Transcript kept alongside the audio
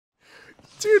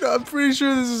Dude, I'm pretty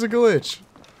sure this is a glitch.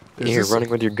 You're running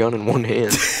with your gun in one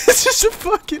hand. It's just a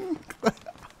fucking...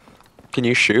 Can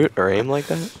you shoot or aim like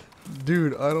that?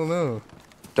 Dude, I don't know.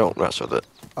 Don't mess with it.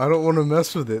 I don't want to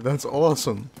mess with it. That's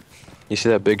awesome. You see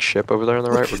that big ship over there on the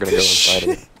right? We're gonna go inside of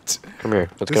it. Come here.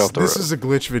 Let's get off the road. This is a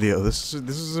glitch video. This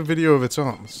is a video of its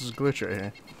own. This is a glitch right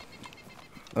here.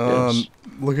 Yes.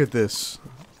 Look at this.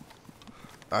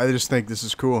 I just think this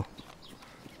is cool.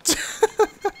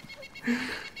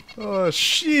 Oh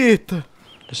shit!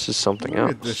 This is something Look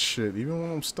else. at this shit. Even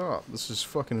when I'm stopped, this is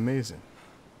fucking amazing.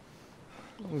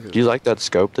 Do you like that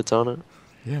scope that's on it?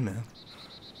 Yeah, man.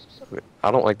 I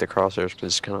don't like the crosshairs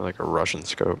because it's kind of like a Russian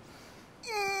scope.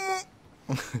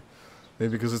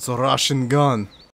 Maybe because it's a Russian gun.